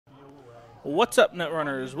What's up,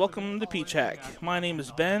 Netrunners? Welcome to PeachHack. My name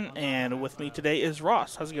is Ben, and with me today is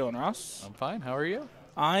Ross. How's it going, Ross? I'm fine. How are you?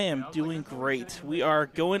 I am doing great. We are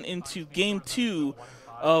going into Game 2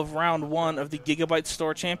 of Round 1 of the Giga-bites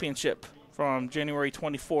Store Championship from January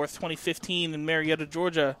 24th, 2015 in Marietta,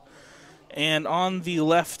 Georgia. And on the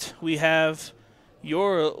left, we have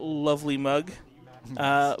your lovely mug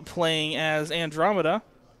playing as Andromeda.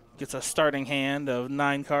 Gets a starting hand of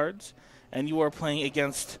 9 cards. And you are playing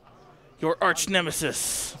against your arch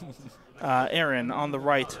nemesis, Aaron, on the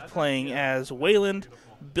right, playing as Weyland,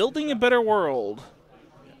 building a better world.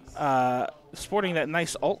 Sporting that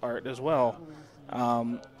nice alt art as well.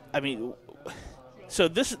 So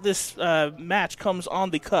this match comes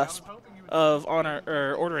on the cusp of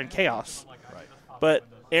Order and Chaos. Right. But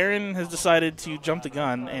Aaron has decided to jump the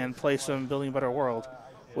gun and play some Building a Better World,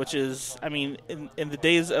 which is, in the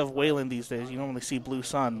days of Weyland these days, you normally see Blue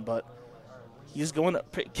Sun, but he's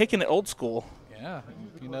kicking it old school. Yeah,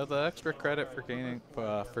 the extra credit for gaining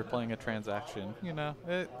for playing a transaction,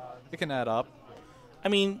 it can add up.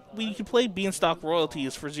 We can play Beanstalk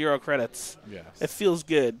royalties for 0 credits. Yes. It feels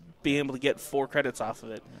good being able to get 4 credits off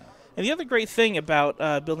of it. Yeah. And the other great thing about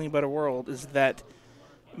Building a Better World is that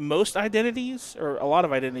most identities, or a lot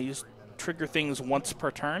of identities, trigger things once per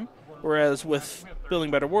turn, whereas with Building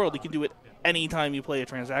a Better World, you can do it anytime you play a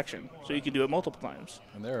transaction. So you can do it multiple times.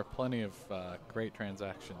 And there are plenty of great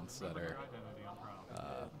transactions that are,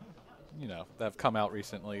 that have come out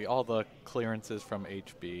recently. All the clearances from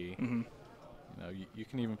HB. Mm-hmm. You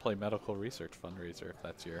can even play medical research fundraiser if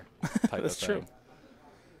that's your type that's of thing.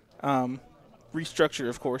 True. Restructure,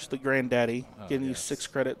 of course, the granddaddy, getting you yes. 6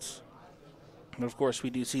 credits. And of course, we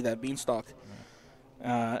do see that Beanstalk.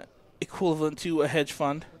 Equivalent to a hedge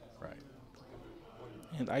fund. Right.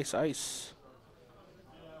 And Ice.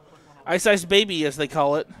 Ice Baby, as they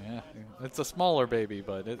call it. Yeah, it's a smaller baby,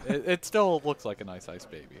 but it still looks like a nice ice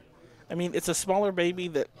baby. It's a smaller baby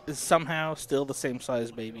that is somehow still the same size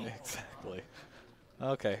baby. Exactly.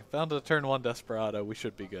 Okay, found a turn 1 Desperado. We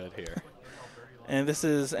should be good here. And this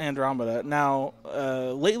is Andromeda. Now,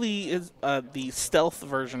 lately, the stealth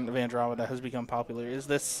version of Andromeda has become popular. Is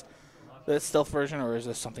this the stealth version, or is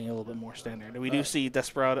this something a little bit more standard? We do see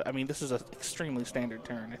Desperado. This is an extremely standard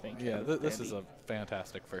turn, I think. Yeah, this is a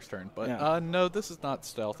fantastic first turn. But yeah. No, this is not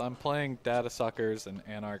stealth. I'm playing Data Suckers and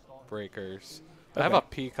Anarch Breakers. Okay. I have a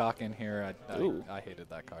Peacock in here. I hated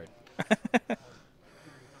that card.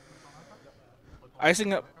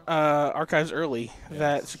 Icing up archives early. Yes.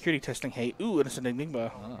 That security testing hate. Ooh, and it's an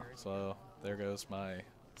Enigma. Oh, so there goes my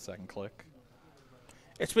second click.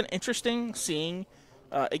 It's been interesting seeing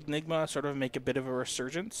Enigma sort of make a bit of a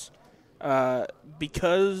resurgence.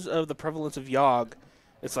 Because of the prevalence of Yogg,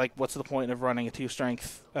 it's like, what's the point of running a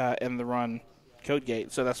 2-strength in the run code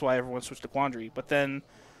gate? So that's why everyone switched to Quandary. But then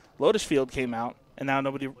Lotus Field came out, and now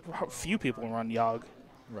few people run Yogg.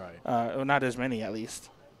 Right. Or not as many, at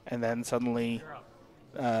least. And then suddenly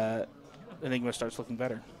Enigma starts looking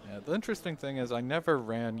better. Yeah, the interesting thing is I never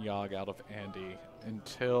ran Yogg out of Andy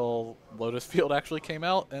until Lotus Field actually came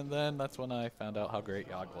out, and then that's when I found out how great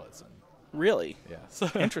Yogg was. Really? Yeah.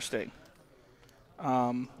 Interesting.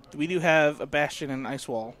 We do have a Bastion and Ice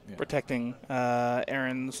Wall protecting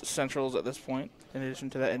Aaron's centrals at this point, in addition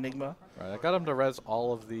to that Enigma. Right, I got him to res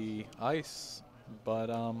all of the ice, but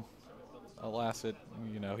alas,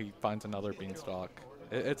 he finds another Beanstalk.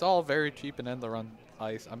 It's all very cheap and end the run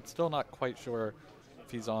ice. I'm still not quite sure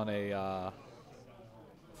if he's on a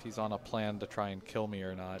plan to try and kill me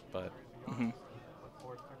or not, but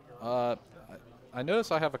I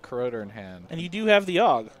notice I have a Corroder in hand. And you do have the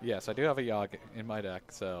Yogg. Yes, I do have a Yogg in my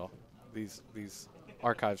deck, so these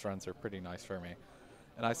archives runs are pretty nice for me.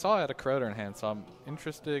 And I saw I had a Corroder in hand, so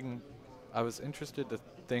I was interested to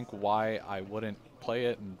think why I wouldn't play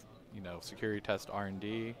it and security test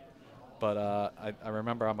R&D. But I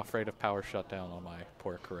remember I'm afraid of power shutdown on my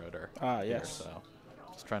poor Corroder. Yes. So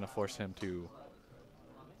just trying to force him to,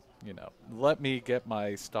 let me get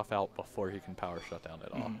my stuff out before he can power shut down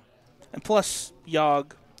at all. And plus,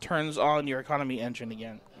 Yogg turns on your economy engine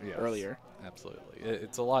again earlier. Absolutely.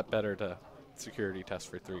 It's a lot better to security test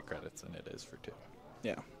for 3 credits than it is for 2.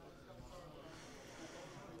 Yeah.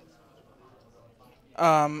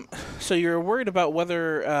 So you're worried about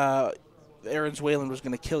whether Aaron's Weyland was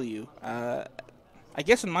going to kill you. I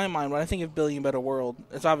guess in my mind, when I think of Building a Better World,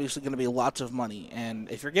 it's obviously going to be lots of money. And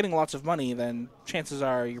if you're getting lots of money, then chances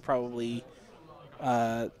are you're probably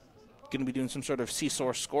going to be doing some sort of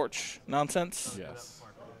Seesaw Scorch nonsense. Yes.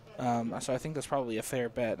 So I think that's probably a fair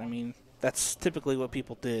bet. That's typically what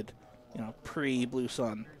people did, pre-Blue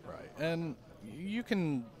Sun. Right. And you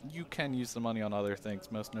can use the money on other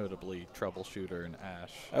things, most notably Troubleshooter and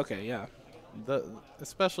Ash. Okay, yeah.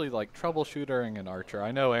 especially like troubleshooting and Archer.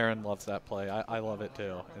 I know Aaron loves that play. I love it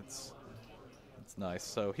too. It's nice.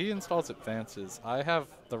 So he installs advances. I have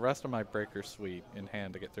the rest of my breaker suite in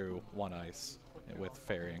hand to get through 1 ice with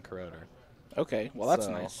Fairy and Corroder. Okay, well that's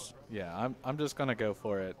So, nice. Yeah, I'm just gonna go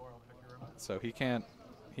for it. So he can't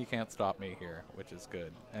stop me here, which is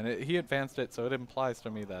good. And he advanced it, so it implies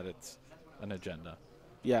to me that it's an agenda.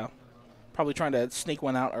 Yeah, probably trying to sneak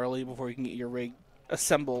one out early before you can get your rig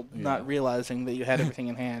assembled, not realizing that you had everything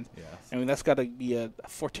in hand. Yes. I mean, that's got to be a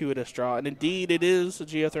fortuitous draw, and indeed it is a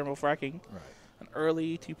geothermal fracking. Right. An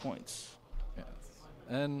early 2 points. Yes.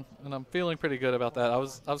 And I'm feeling pretty good about that. I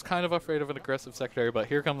was kind of afraid of an aggressive secondary, but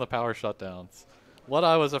here come the power shutdowns. What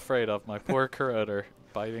I was afraid of, my poor Corroder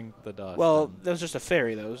biting the dust. Well, that was just a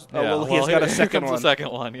fairy, though. Yeah, he has got a second one. The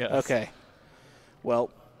second one, yes. Okay. Well,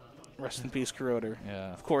 rest in peace, Corroder.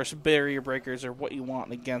 Yeah. Of course, barrier breakers are what you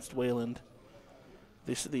want against Weyland.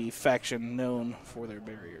 This is the faction known for their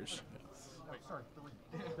barriers.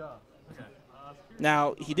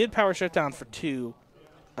 Now, he did power shutdown for 2,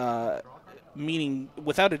 meaning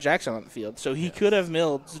without a Jackson on the field, so he could have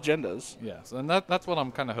milled agendas. Yes, and that's what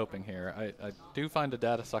I'm kind of hoping here. I do find a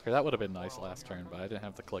data sucker. That would have been nice last turn, but I didn't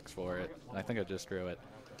have the clicks for it. I think I just drew it.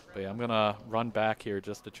 But yeah, I'm going to run back here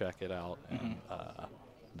just to check it out, and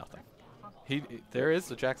nothing. There is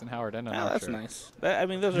the Jackson Howard and an Archer. That's nice. I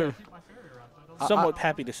mean, those are somewhat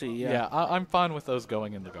happy to see, yeah. Yeah, I'm fine with those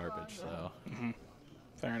going in the garbage, so.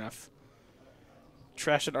 Fair enough.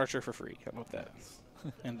 Trash an Archer for free. Come with that.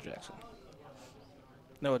 And Jackson.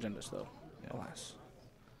 No agendas, though, alas.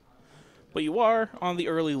 But you are on the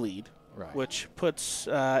early lead, which puts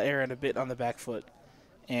Aaron a bit on the back foot.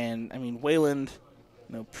 And, I mean, Weyland,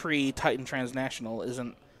 pre-Titan Transnational,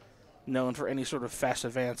 isn't known for any sort of fast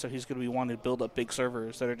advance, so he's going to be wanting to build up big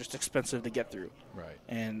servers that are just expensive to get through. Right.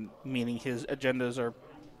 And meaning his agendas are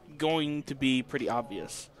going to be pretty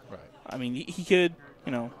obvious. Right. I mean, he could,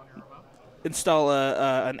 install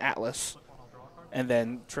an Atlas and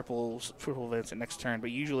then triple advance it next turn, but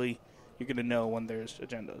usually you're going to know when there's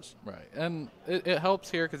agendas. Right. And it helps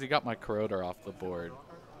here because he got my Corroder off the board.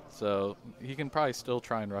 So he can probably still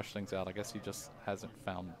try and rush things out. I guess he just hasn't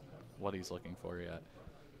found what he's looking for yet.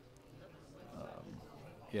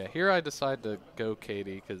 Yeah, here I decide to go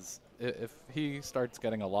Katie because if he starts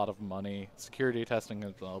getting a lot of money, security testing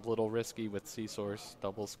is a little risky with C-Source,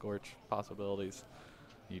 double scorch possibilities.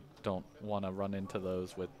 You don't want to run into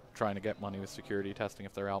those with trying to get money with security testing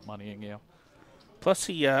if they're out moneying you. Plus,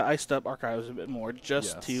 he iced up Archives a bit more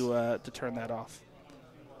just to turn that off.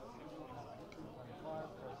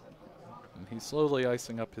 And he's slowly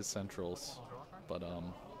icing up his centrals, but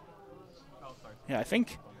yeah, I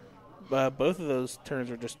think both of those turns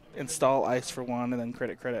are just install ice for 1 and then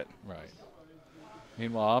credit. Right.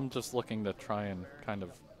 Meanwhile, I'm just looking to try and kind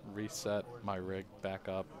of reset my rig back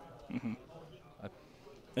up.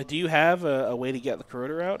 Do you have a way to get the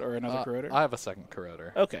Corroder out or another Corroder? I have a second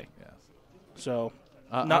Corroder. Okay. Yes. So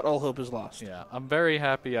not all hope is lost. Yeah, I'm very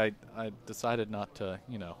happy I decided not to,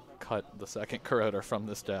 cut the second Corroder from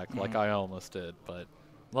this deck like I almost did, but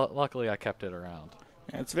luckily I kept it around.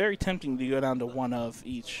 Yeah, it's very tempting to go down to 1 of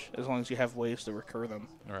each as long as you have ways to recur them.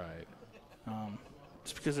 Right.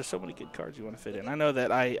 Just because there's so many good cards you want to fit in. I know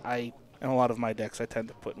that I in a lot of my decks, I tend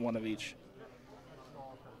to put 1 of each.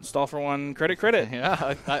 Install for 1, credit.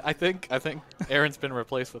 Yeah, I think Aaron's been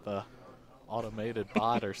replaced with a automated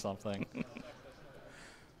bot or something.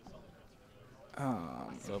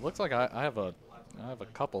 So it looks like I have a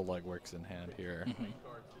couple legworks in hand here.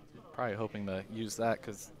 Probably hoping to use that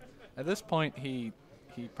because at this point he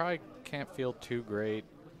probably can't feel too great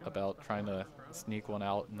about trying to sneak one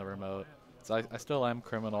out in the remote. So I still am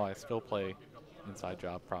criminal. I still play inside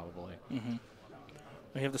job probably.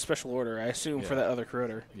 We have the special order, I assume, for that other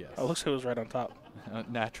Corroder. Yes. Oh, looks like it was right on top.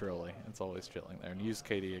 Naturally. It's always chilling there. And use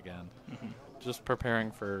KD again. Just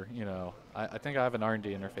preparing for, I think I have an R&D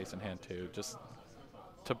interface in hand too, just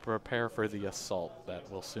to prepare for the assault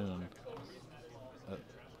that will soon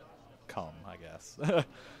come, I guess.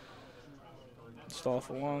 Install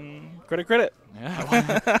for 1, credit.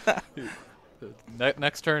 Yeah.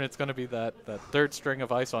 Next turn, it's going to be that third string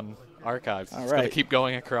of ice on Archives. It's going to keep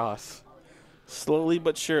going across. Slowly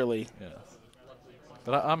but surely. Yes.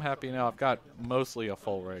 But I'm happy now. I've got mostly a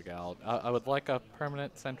full rig out. I would like a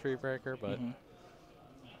permanent sentry breaker, but...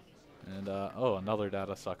 And, another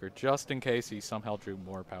data sucker, just in case he somehow drew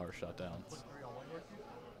more power shutdowns.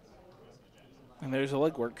 And there's a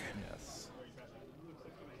legwork. Yes.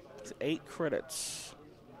 It's 8 credits.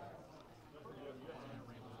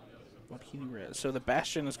 What he read. So the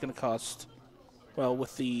Bastion is going to cost, well,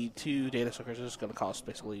 with the 2 data suckers, it's going to cost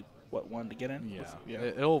basically one to get in?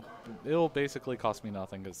 Yeah. It'll basically cost me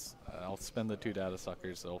nothing because I'll spend the 2 data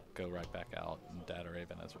suckers. They'll go right back out, and Data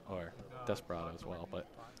Raven or Desperado as well. But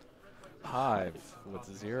Hive with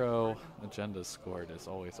 0 agendas scored is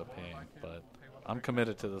always a pain. But I'm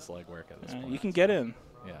committed to this legwork at this point. You can get in.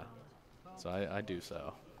 Yeah. So I do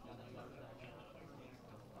so.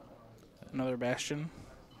 Another Bastion.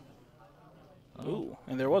 Ooh,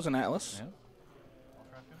 and there was an Atlas.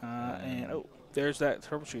 Yeah. And there's that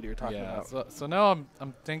troubleshooter you're talking about. So now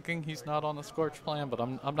I'm thinking he's not on the Scorch plan, but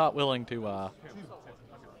I'm not willing to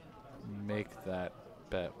make that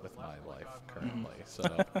bet with my life currently. So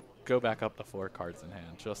go back up to 4 cards in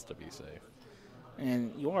hand just to be safe.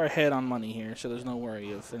 And you are ahead on money here, so there's no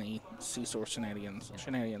worry of any C-Source shenanigans.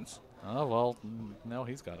 Oh, well, now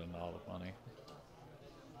he's got a lot of money.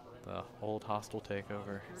 The old hostile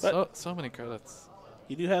takeover. So many credits.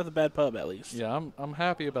 You do have the bad pub, at least. Yeah, I'm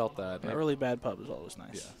happy about that. An early bad pub is always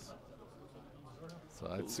nice. Yes.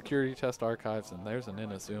 So it's security test archives, and there's an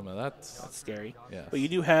Inazuma. That's scary. Yes. But you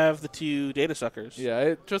do have the 2 data suckers. Yeah,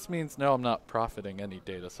 it just means now I'm not profiting any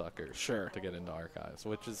data suckers to get into archives,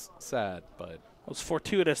 which is sad, but... Well, it's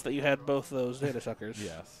fortuitous that you had both those data suckers.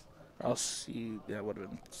 Yes. Or else that would have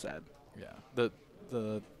been sad. Yeah.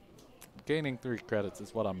 The gaining 3 credits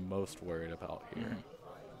is what I'm most worried about here.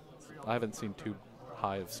 I haven't seen too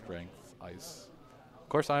high of strength ice. Of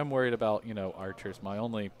course, I am worried about, archers. My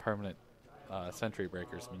only permanent sentry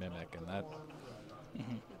breakers Mimic, and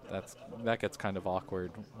that gets kind of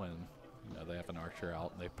awkward when they have an archer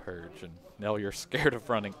out and they purge, and now you're scared of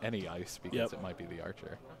running any ice because it might be the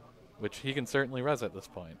archer, which he can certainly res at this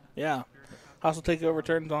point. Yeah. Hostile takeover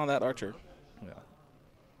turns on that archer. Yeah.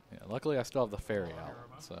 Luckily, I still have the ferry out,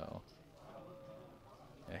 so...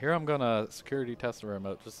 Yeah, here I'm going to security test the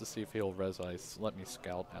remote just to see if he'll res ice, let me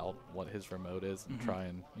scout out what his remote is, and try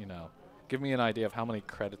and, give me an idea of how many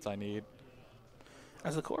credits I need.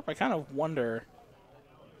 As a corp, I kind of wonder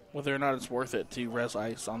whether or not it's worth it to res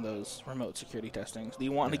ice on those remote security testings. Do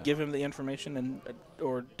you want to give him the information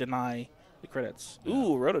or deny the credits? Yeah.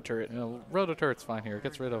 Ooh, rototurret. Rototurret's fine here. It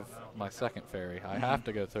gets rid of my second ferry. I have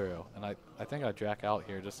to go through, and I think I jack out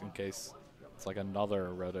here just in case it's like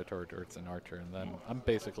another rototurret or it's an archer, and then I'm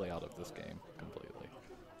basically out of this game completely.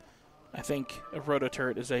 I think a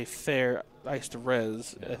rototurret is a fair ice to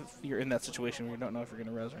res if you're in that situation where you don't know if you're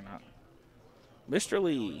going to res or not. Mr.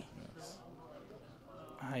 Lee. Yes.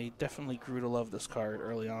 I definitely grew to love this card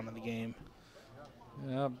early on in the game.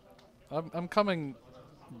 Yeah, I'm coming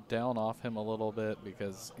down off him a little bit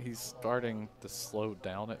because he's starting to slow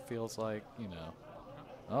down, it feels like,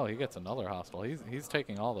 Oh, he gets another hostile. He's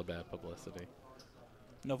taking all the bad publicity.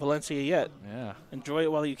 No Valencia yet. Yeah. Enjoy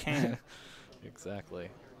it while you can. Exactly.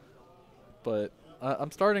 But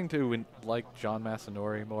I'm starting to like John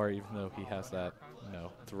Masanori more, even though he has that,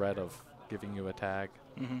 threat of giving you a tag.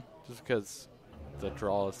 Just because the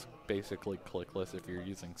draw is basically clickless if you're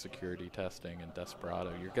using security testing and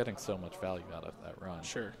Desperado. You're getting so much value out of that run.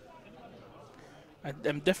 Sure.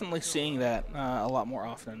 I'm definitely seeing that a lot more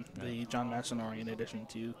often, the John Masanori in addition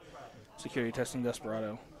to security testing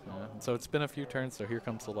Desperado. Yeah. So it's been a few turns, so here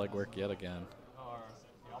comes the legwork yet again.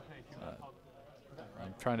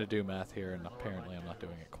 I'm trying to do math here, and apparently I'm not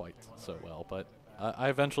doing it quite so well, but I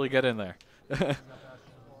eventually get in there.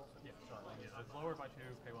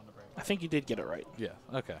 I think you did get it right. Yeah,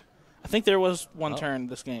 okay. I think there was one turn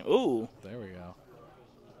this game. Ooh. There we go.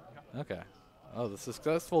 Okay. Oh, the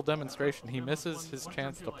successful demonstration. He misses his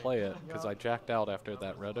chance to play it because I jacked out after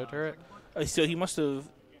that rototurret. So he must have...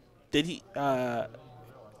 Did he... I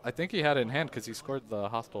think he had it in hand because he scored the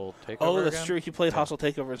hostile takeover. Oh, that's again. true. He played hostile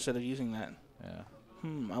takeover instead of using that. Yeah.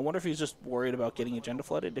 I wonder if he's just worried about getting agenda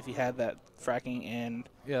flooded if he had that fracking and...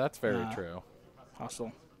 Yeah, that's very true.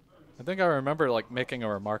 Hostile. I think I remember making a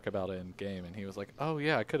remark about it in game, and he was like, "Oh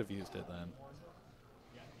yeah, I could have used it then."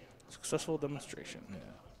 Successful demonstration. Yeah.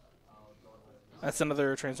 That's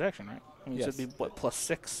another transaction, right? I mean, yes. it should be what, +6.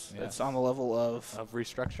 Yes. It's on the level of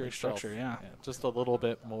restructure. Itself. Yeah. Just a little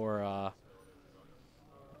bit more. I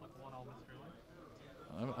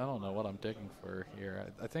don't know what I'm digging for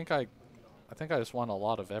here. I think I just want a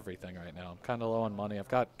lot of everything right now. I'm kind of low on money. I've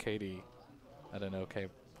got Katie at an okay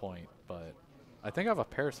point, but I think I have a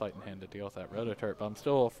Parasite in hand to deal with that rototurret, but I'm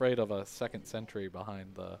still afraid of a second sentry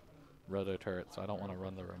behind the rototurret, so I don't want to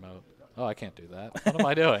run the remote. Oh, I can't do that. What am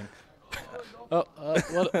I doing? Nope.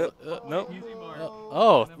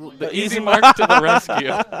 The easy mark to the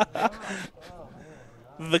rescue.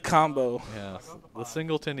 The combo. Yes, the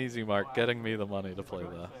singleton easy mark getting me the money to play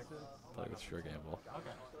the sure gamble.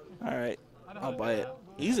 All right, I'll buy it.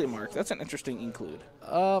 Easy mark. That's an interesting include.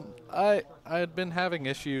 I had been having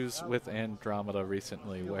issues with Andromeda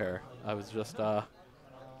recently where I was just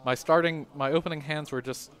my opening hands were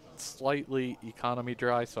just slightly economy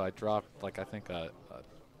dry, so I dropped like I think a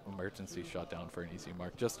emergency shutdown for an easy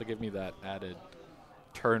mark just to give me that added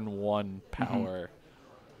turn 1 power.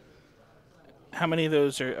 How many of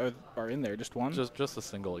those are in there? Just one? Just a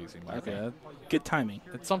single easy mark. Okay. Yeah. Good timing.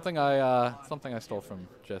 It's something I stole from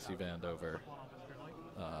Jesse Vandover.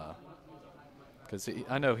 Because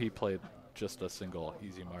I know he played just a single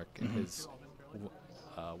easy mark in his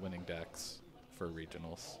winning decks for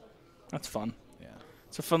regionals. That's fun. Yeah.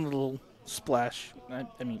 It's a fun little splash.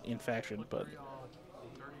 I mean, in faction, but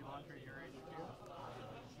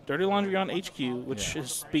Dirty Laundry on HQ, which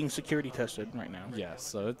is being security tested right now. Yes.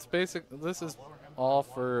 So it's basic. This is all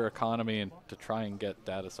for economy and to try and get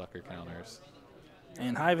data sucker counters.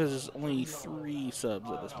 And Hive is only 3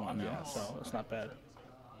 subs at this point now, Yes. so it's not bad.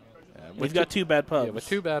 Yeah, We've got 2 bad pubs. Yeah, with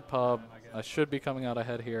 2 bad pub, I should be coming out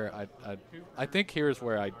ahead here. I think here's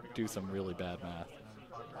where I do some really bad math.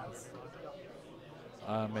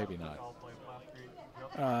 Maybe not.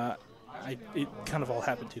 It kind of all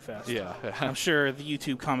happened too fast. Yeah. I'm sure the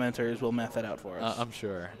YouTube commenters will math that out for us. I'm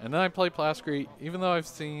sure. And then I play Plascrete, even though I've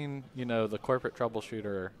seen, the corporate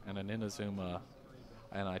troubleshooter and an Inazuma,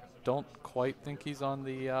 and I don't quite think he's on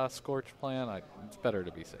the Scorch plan. It's better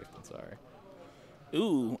to be safe than sorry.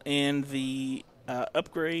 Ooh, and the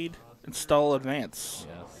upgrade, install, advance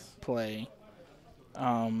Yes. play.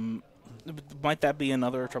 Might that be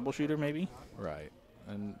another troubleshooter, maybe? Right.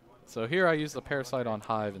 And so here I use the Parasite on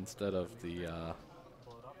Hive instead of the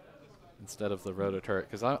Rototurret,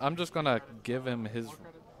 because I'm just going to give him his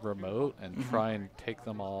remote and try and take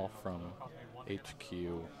them all from HQ.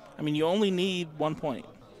 I mean, you only need 1 point,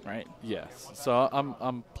 right? Yes. So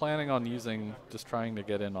I'm planning on just trying to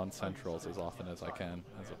get in on centrals as often as I can,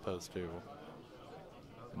 as opposed to,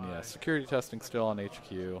 and yeah, security testing still on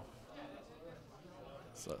HQ.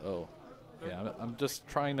 So, I'm just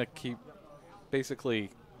trying to keep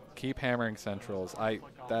hammering centrals.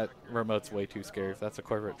 That remote's way too scary. If that's a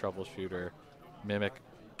corporate troubleshooter, Mimic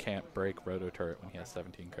can't break Rototurret when he has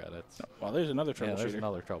 17 credits. Well, there's another troubleshooter. Yeah, there's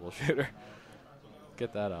another troubleshooter.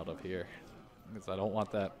 Get that out of here, because I don't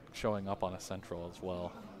want that showing up on a central as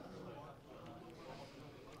well.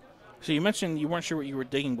 So you mentioned you weren't sure what you were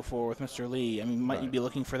digging before with Mr. Lee. I mean, might you be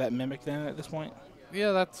looking for that Mimic then at this point?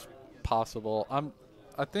 Yeah, that's possible.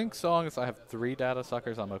 I think so long as I have 3 data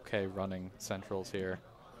suckers, I'm okay running centrals here,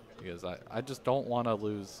 because I just don't want to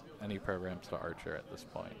lose any programs to Archer at this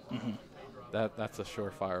point. That's a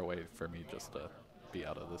surefire way for me just to be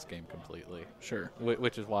out of this game completely. Sure.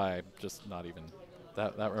 Which is why I'm just not even...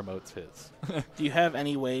 That remote's his. Do you have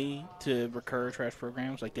any way to recur trash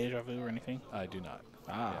programs like Deja Vu or anything? I do not.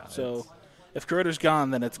 Yeah, so if Corroder's gone,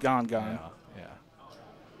 then it's gone. Yeah.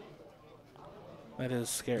 That is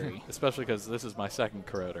scary. Especially because this is my second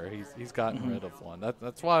Corroder. He's gotten rid of one.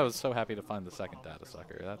 That's why I was so happy to find the second data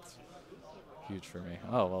sucker. That's huge for me.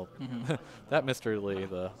 Oh, well, that Mr. Lee,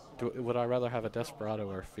 would I rather have a Desperado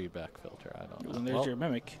or a feedback filter? I don't know. And there's well, your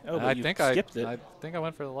Mimic. Oh, but I you think skipped it. I think I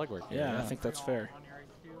went for the legwork here. Yeah, I think that's fair.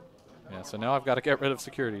 Yeah, so now I've got to get rid of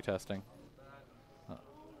security testing.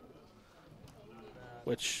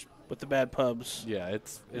 Which, with the bad pubs, yeah,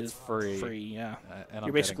 it's free. Free, yeah. And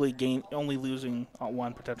You're basically only losing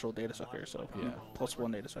 1 potential data sucker, so plus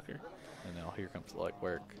 1 data sucker. And now here comes the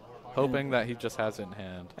legwork. Hoping that he just has it in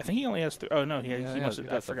hand. I think he only has 3. Oh, no, he must have.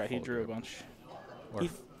 I has a forgot he full drew group. a bunch. Or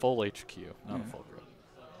full HQ, not a full group.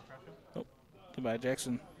 Oh, goodbye,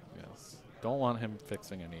 Jackson. Yes. Don't want him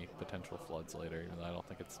fixing any potential floods later, even though I don't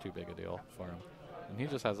think it's too big a deal for him. And he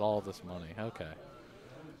just has all of this money. Okay.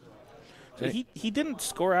 So he didn't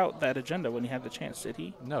score out that agenda when he had the chance, did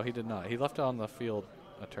he? No, he did not. He left it on the field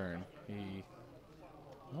a turn. I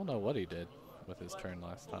don't know what he did with his turn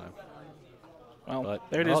last time. Well, but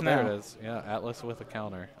there it is now. There it is. Yeah, Atlas with a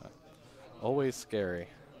counter. Always scary.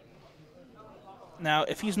 Now,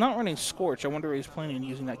 if he's not running Scorch, I wonder what he's planning on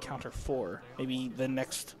using that counter for. Maybe the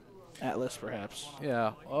next Atlas, perhaps.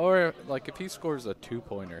 Yeah, or like if he scores a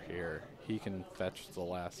 2-pointer here, he can fetch the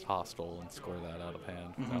last hostile and score that out of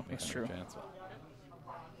hand without me having a chance.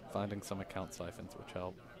 Finding some account siphons, which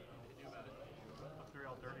help.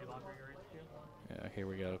 Yeah, here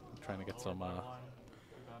we go. Trying to get some...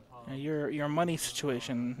 your money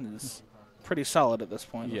situation is pretty solid at this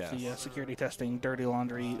point. Yes. With the security testing, dirty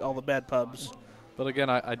laundry, all the bad pubs. But again,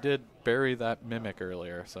 I did bury that Mimic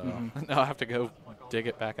earlier, so now I have to go dig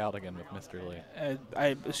it back out again with Mr. Lee.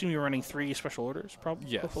 I assume you're running 3 special orders, probably.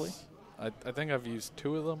 Yes. Hopefully. I think I've used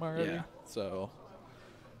 2 of them already. Yeah. So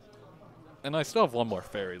And I still have one more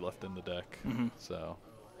fairy left in the deck, so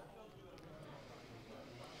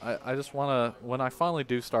I just want to. When I finally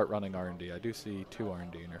do start running R&D, I do see 2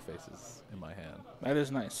 R&D interfaces in my hand. That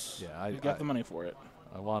is nice. Yeah, you got the money for it.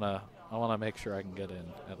 I wanna make sure I can get in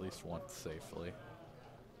at least once safely.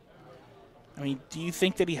 I mean, do you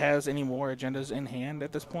think that he has any more agendas in hand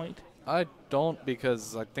at this point? I don't,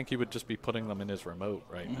 because I think he would just be putting them in his remote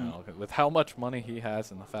right now. With how much money he has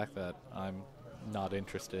and the fact that I'm not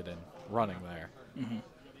interested in running there. Yeah.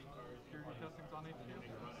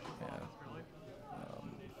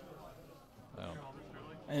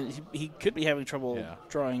 And he could be having trouble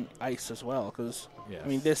drawing ice as well, because I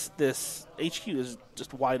mean this HQ is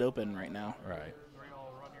just wide open right now. Right.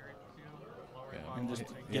 Yeah. And just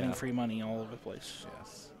getting free money all over the place.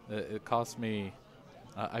 Yes. It cost me.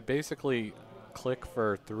 I basically click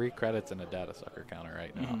for 3 credits and a data sucker counter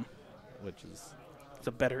right now, which is. It's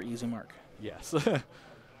a better easy mark. Yes.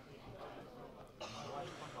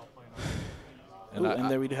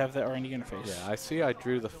 And there we do have the R&D interface. Yeah, I see I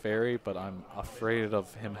drew the fairy, but I'm afraid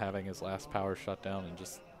of him having his last power shut down and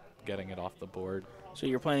just getting it off the board. So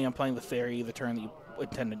you're planning on playing the fairy the turn that you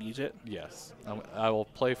intended to use it? Yes. I will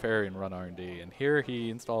play fairy and run R&D. And here he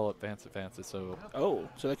installed advances, so... Oh,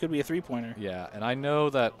 so that could be a 3-pointer. Yeah, and I know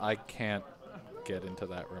that I can't get into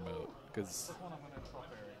that remote, because...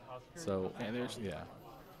 So... Okay, there's... Yeah.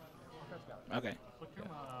 Okay. Yeah.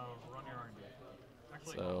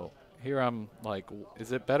 So... Here I'm like,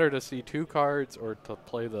 is it better to see 2 cards or to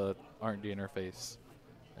play the R&D interface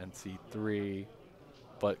and see 3,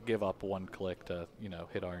 but give up 1 click to,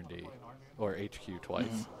 hit R&D or HQ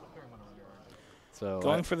twice? So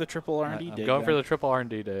going for the triple R&D dig. I'm going for the triple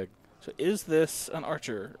R&D dig. So is this an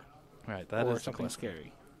archer? Right, that or is something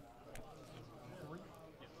scary.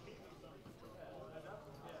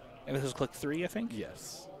 And this is click 3, I think?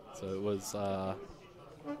 Yes. So it was... I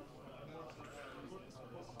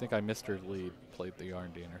think I Mr. Lead played the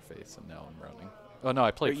R&D interface, and now I'm running. Oh, no, I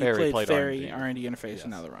played fairy. You played fairy, R&D interface, and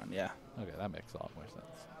now the run, yeah. Okay, that makes a lot more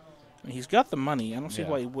sense. I mean, he's got the money. I don't see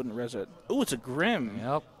why he wouldn't res it. Oh, it's a Grim.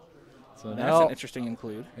 Yep. So that's an interesting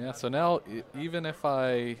include. Yeah, so now even if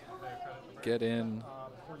I get in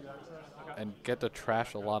and get to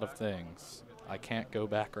trash a lot of things, I can't go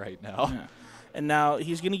back right now. Yeah. And now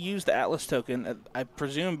he's going to use the Atlas token, I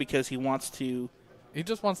presume, because he wants to... He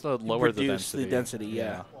just wants to lower the density. The density,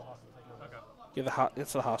 yeah.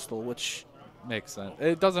 It's a hostile, which... Makes sense.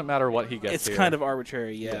 It doesn't matter what he gets It's here. kind of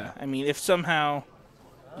arbitrary, yeah. I mean, if somehow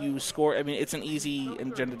you score... I mean, it's an easy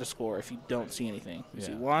agenda to score if you don't see anything. You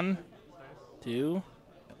see 1, 2...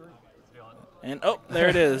 And, oh, there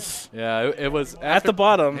it is. Yeah, it was... At the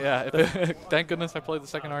bottom. Yeah, thank goodness I played the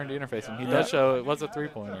second R&D interface, and he does show it was a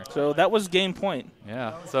 3-pointer. So that was game point.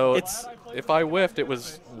 Yeah, so if I whiffed, it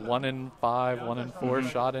was 1 in 5, 1 in 4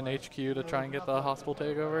 shot in HQ to try and get the hostile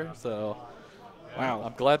takeover. So, wow,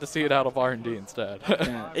 I'm glad to see it out of R&D instead.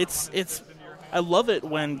 Yeah, it's. I love it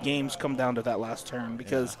when games come down to that last turn,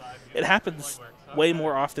 because it happens way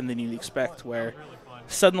more often than you'd expect, where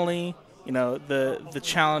suddenly... the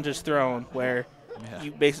challenge is thrown where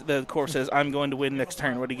you basically the core says, I'm going to win next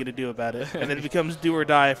turn. What are you going to do about it? And then it becomes do or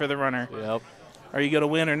die for the runner. Yep. Are you going to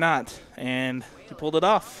win or not? And you pulled it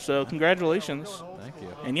off. So congratulations. Thank you.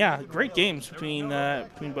 And yeah, great games between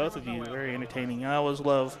both of you. Very entertaining. I always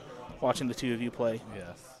love watching the 2 of you play.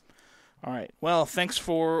 Yes. All right. Well, thanks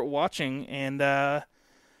for watching, and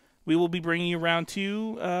we will be bringing you round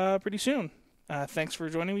 2 pretty soon. Thanks for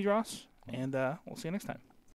joining me, Ross, and we'll see you next time.